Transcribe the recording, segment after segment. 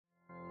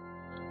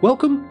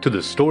Welcome to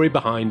the story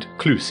behind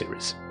Clue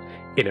Series.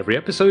 In every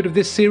episode of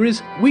this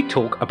series, we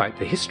talk about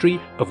the history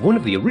of one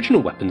of the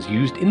original weapons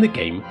used in the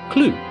game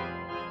Clue.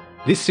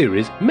 This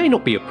series may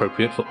not be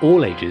appropriate for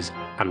all ages,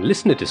 and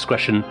listener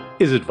discretion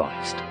is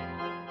advised.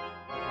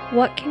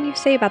 What can you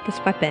say about this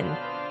weapon?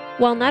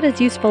 While not as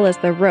useful as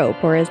the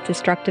rope or as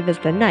destructive as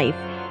the knife,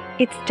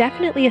 it's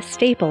definitely a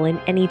staple in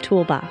any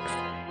toolbox,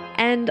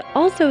 and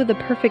also the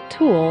perfect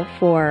tool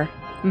for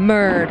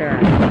murder.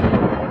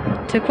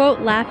 To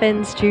quote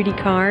Laughlin's Judy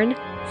Carne,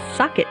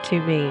 "Suck it to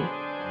me."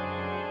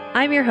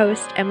 I'm your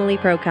host, Emily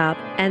Prokop,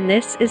 and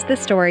this is the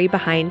story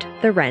behind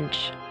the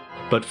wrench.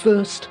 But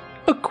first,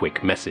 a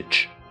quick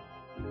message.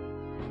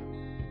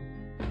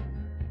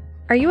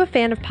 Are you a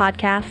fan of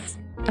podcasts?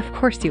 Of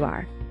course you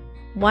are.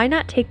 Why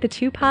not take the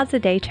 2 pods a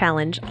day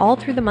challenge all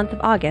through the month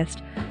of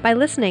August by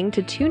listening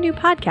to 2 new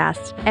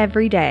podcasts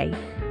every day?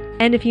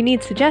 And if you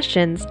need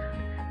suggestions,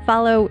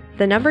 follow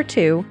the number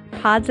 2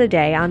 pods a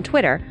day on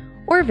Twitter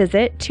or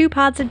visit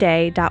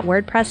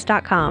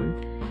 2podsaday.wordpress.com.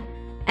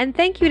 And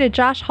thank you to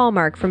Josh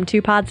Hallmark from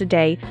 2 Pods a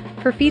Day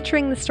for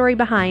featuring the story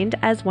behind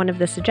as one of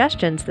the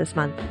suggestions this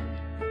month.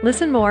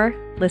 Listen more,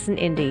 listen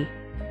indie.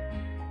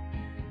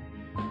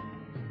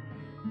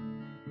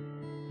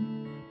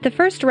 The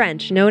first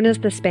wrench, known as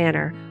the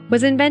spanner,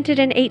 was invented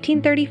in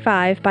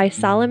 1835 by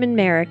Solomon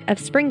Merrick of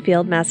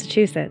Springfield,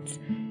 Massachusetts.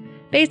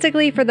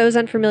 Basically, for those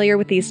unfamiliar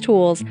with these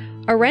tools,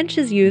 a wrench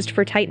is used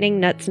for tightening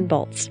nuts and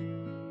bolts.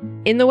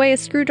 In the way a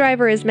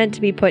screwdriver is meant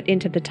to be put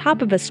into the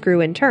top of a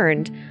screw and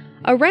turned,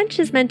 a wrench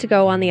is meant to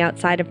go on the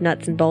outside of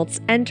nuts and bolts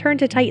and turn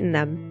to tighten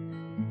them.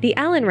 The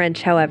Allen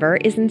wrench, however,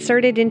 is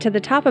inserted into the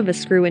top of a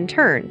screw and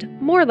turned,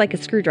 more like a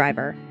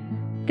screwdriver.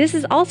 This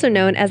is also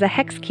known as a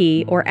hex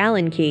key or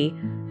Allen key.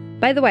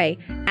 By the way,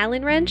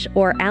 Allen wrench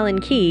or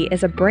Allen key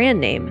is a brand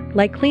name,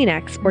 like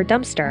Kleenex or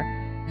dumpster,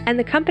 and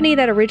the company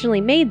that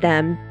originally made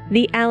them,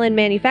 the Allen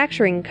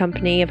Manufacturing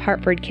Company of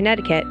Hartford,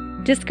 Connecticut,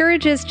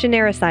 discourages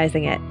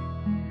genericizing it.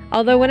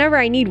 Although whenever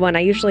I need one,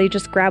 I usually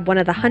just grab one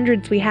of the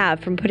hundreds we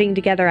have from putting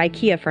together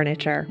IKEA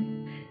furniture.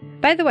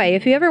 By the way,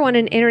 if you ever want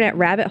an internet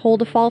rabbit hole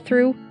to fall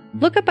through,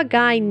 look up a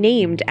guy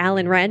named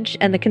Allen Wrench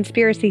and the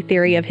conspiracy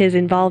theory of his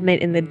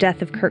involvement in the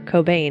death of Kurt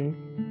Cobain.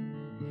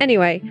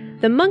 Anyway,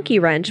 the monkey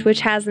wrench,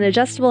 which has an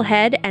adjustable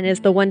head and is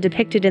the one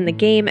depicted in the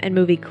game and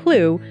movie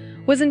Clue,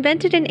 was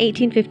invented in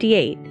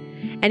 1858.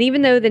 And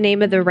even though the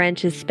name of the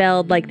wrench is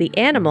spelled like the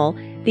animal,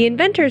 the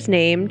inventor's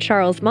name,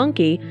 Charles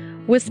Monkey,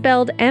 was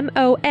spelled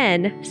M-O-N-C-K-Y.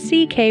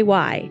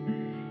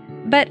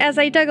 But as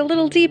I dug a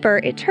little deeper,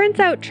 it turns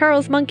out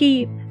Charles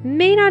Monkey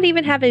may not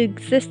even have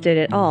existed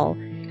at all.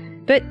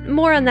 But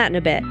more on that in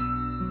a bit.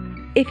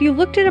 If you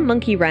looked at a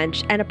monkey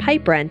wrench and a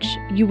pipe wrench,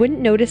 you wouldn't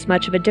notice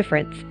much of a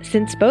difference,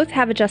 since both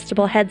have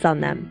adjustable heads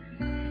on them.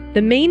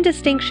 The main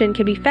distinction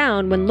can be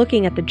found when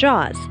looking at the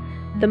jaws.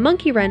 The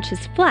monkey wrench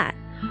is flat,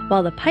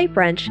 while the pipe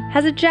wrench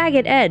has a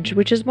jagged edge,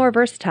 which is more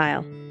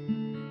versatile.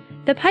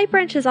 The pipe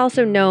wrench is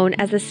also known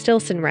as a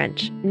Stilson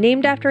wrench,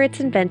 named after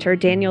its inventor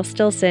Daniel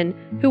Stilson,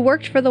 who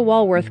worked for the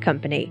Walworth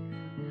Company.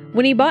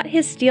 When he bought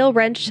his steel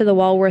wrench to the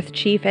Walworth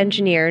chief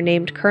engineer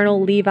named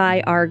Colonel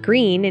Levi R.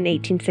 Greene in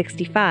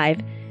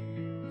 1865,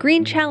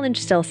 Greene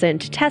challenged Stilson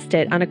to test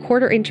it on a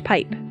 1/4-inch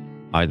pipe.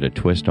 Either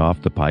twist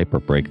off the pipe or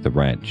break the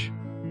wrench.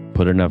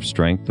 Put enough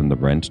strength in the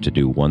wrench to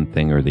do one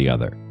thing or the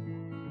other.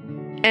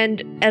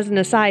 And as an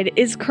aside,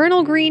 is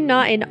Colonel Greene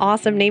not an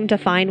awesome name to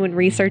find when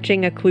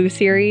researching a Clue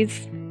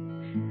series?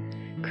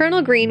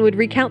 Colonel Greene would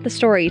recount the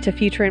story to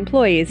future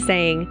employees,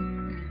 saying,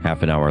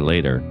 Half an hour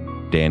later,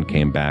 Dan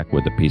came back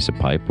with a piece of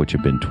pipe which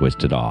had been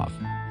twisted off.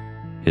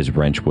 His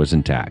wrench was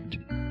intact.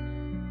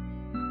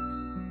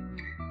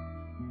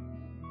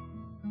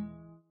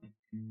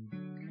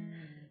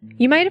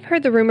 You might have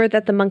heard the rumor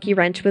that the monkey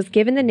wrench was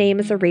given the name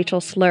as a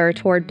racial slur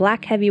toward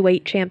black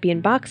heavyweight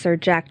champion boxer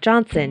Jack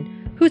Johnson,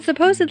 who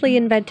supposedly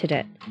invented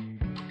it.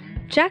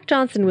 Jack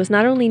Johnson was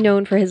not only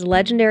known for his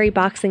legendary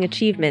boxing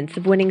achievements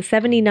of winning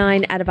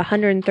 79 out of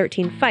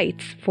 113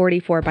 fights,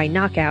 44 by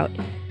knockout,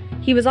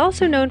 he was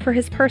also known for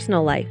his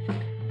personal life.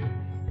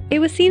 It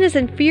was seen as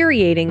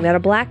infuriating that a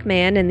black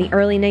man in the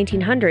early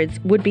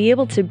 1900s would be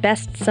able to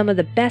best some of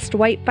the best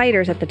white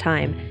fighters at the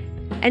time,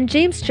 and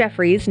James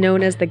Jeffries,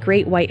 known as the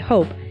Great White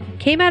Hope,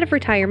 came out of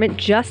retirement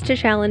just to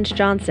challenge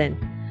Johnson.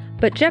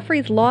 But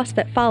Jeffries' loss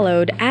that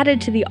followed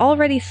added to the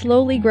already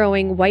slowly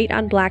growing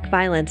white-on-black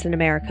violence in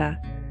America.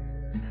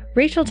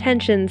 Racial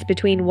tensions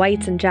between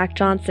whites and Jack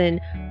Johnson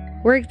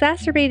were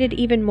exacerbated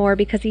even more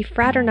because he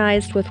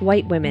fraternized with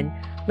white women,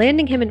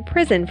 landing him in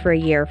prison for a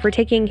year for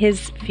taking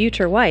his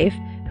future wife,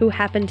 who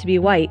happened to be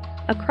white,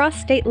 across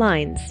state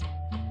lines.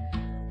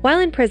 While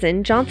in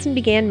prison, Johnson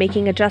began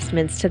making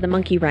adjustments to the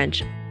monkey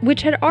wrench,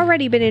 which had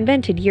already been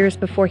invented years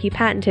before he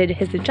patented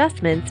his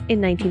adjustments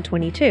in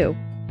 1922.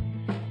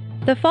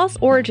 The false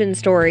origin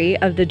story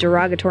of the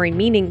derogatory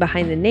meaning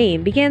behind the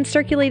name began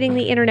circulating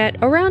the internet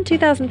around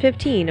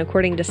 2015,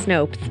 according to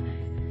Snopes.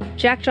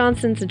 Jack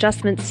Johnson's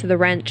adjustments to the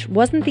wrench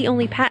wasn't the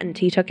only patent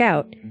he took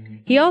out.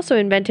 He also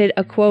invented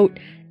a, quote,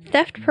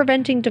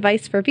 theft-preventing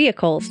device for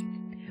vehicles,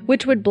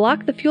 which would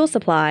block the fuel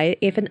supply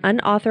if an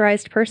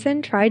unauthorized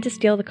person tried to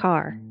steal the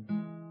car.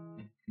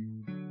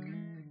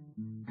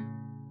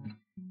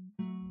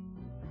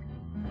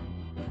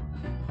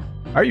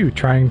 Are you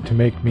trying to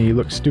make me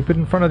look stupid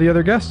in front of the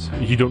other guests?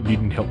 You don't need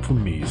any help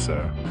from me,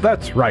 sir.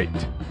 That's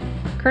right.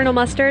 Colonel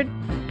Mustard,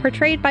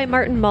 portrayed by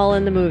Martin Mull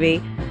in the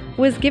movie,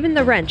 was given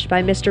the wrench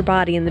by Mr.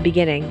 Body in the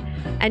beginning,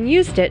 and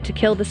used it to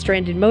kill the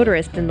stranded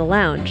motorist in the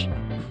lounge.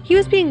 He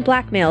was being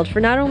blackmailed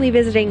for not only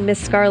visiting Miss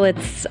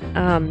Scarlett's,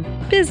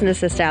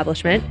 business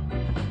establishment,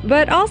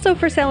 but also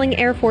for selling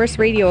Air Force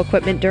radio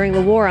equipment during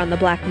the war on the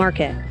black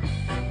market.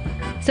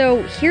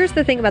 So here's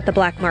the thing about the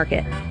black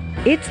market.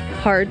 It's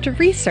hard to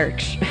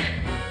research.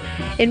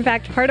 In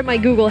fact, part of my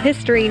Google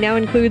history now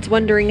includes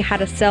wondering how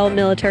to sell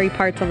military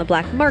parts on the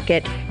black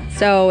market,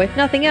 so if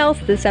nothing else,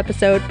 this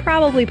episode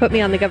probably put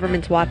me on the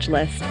government's watch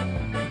list.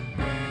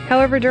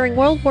 However, during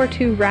World War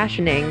II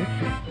rationing,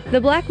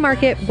 the black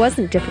market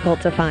wasn't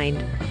difficult to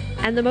find,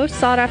 and the most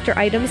sought-after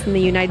items in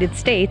the United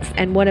States,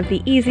 and one of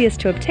the easiest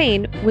to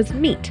obtain, was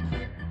meat.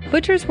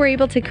 Butchers were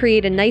able to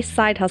create a nice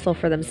side hustle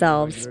for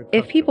themselves,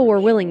 if people were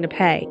willing to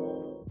pay.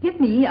 Give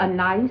me a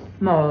nice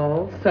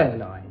small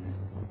sirloin.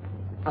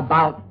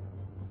 About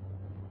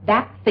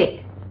that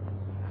thick.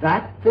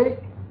 That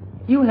thick?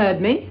 You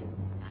heard me.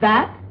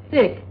 That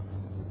thick.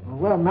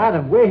 Well,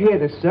 madam, we're here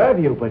to serve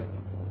you, but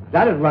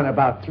that'd run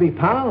about 3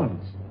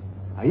 pounds.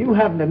 Now, you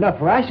haven't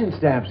enough ration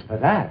stamps for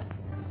that.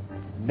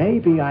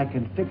 Maybe I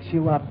can fix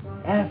you up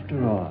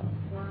after all.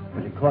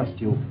 But it cost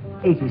you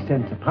 80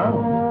 cents a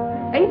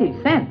pound.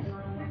 80 cents?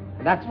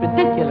 That's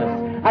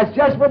ridiculous. That's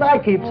just what I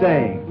keep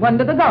saying.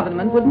 Wonder the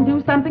government wouldn't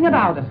do something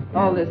about it.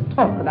 All this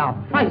talk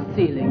about price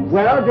ceilings.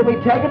 Well, do we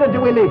take it or do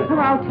we leave it? Oh,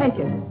 I'll take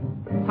it.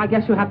 I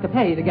guess you have to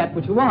pay to get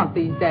what you want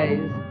these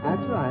days.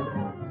 That's right.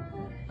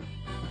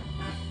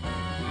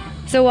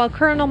 So while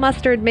Colonel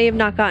Mustard may have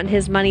not gotten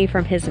his money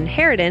from his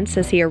inheritance,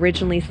 as he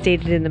originally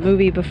stated in the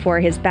movie before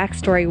his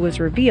backstory was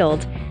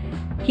revealed,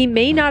 he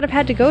may not have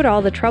had to go to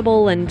all the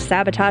trouble and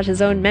sabotage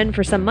his own men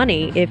for some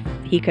money if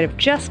he could have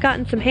just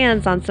gotten some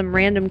hands on some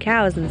random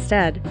cows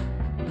instead.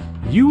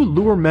 You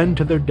lure men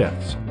to their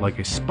deaths like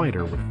a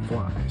spider with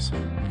flies.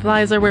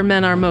 Flies are where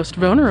men are most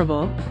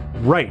vulnerable.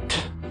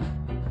 Right.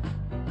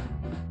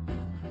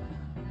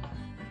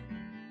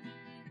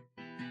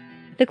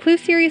 The Clue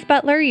Series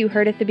Butler you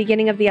heard at the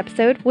beginning of the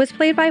episode was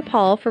played by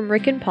Paul from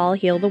Rick and Paul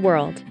Heal the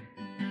World.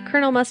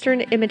 Colonel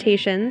Mustard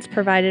imitations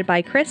provided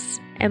by Chris,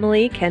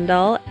 Emily,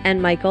 Kendall, and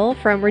Michael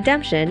from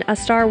Redemption, a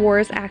Star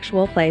Wars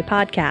actual play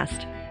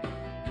podcast.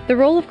 The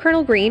role of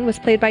Colonel Greene was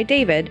played by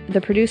David,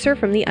 the producer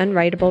from the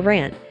Unwritable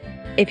Rant.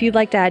 If you'd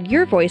like to add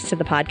your voice to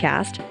the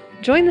podcast,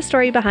 join the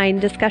Story Behind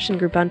discussion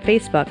group on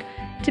Facebook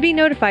to be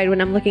notified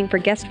when I'm looking for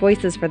guest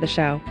voices for the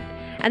show.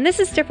 And this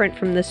is different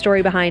from the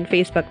Story Behind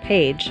Facebook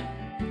page.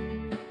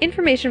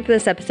 Information for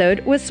this episode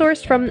was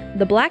sourced from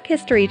the Black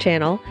History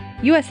Channel,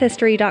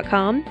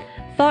 ushistory.com,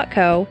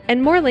 ThoughtCo,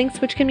 and more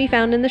links which can be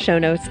found in the show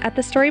notes at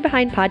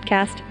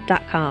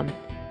thestorybehindpodcast.com.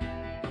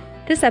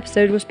 This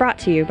episode was brought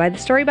to you by the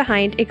Story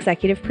Behind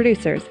executive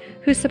producers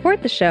who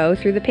support the show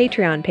through the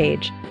Patreon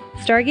page: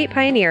 Stargate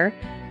Pioneer,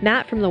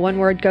 Matt from the One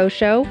Word Go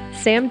Show,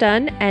 Sam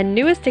Dunn, and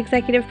newest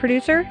executive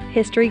producer,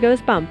 History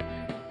Goes Bump.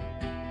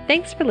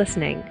 Thanks for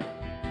listening.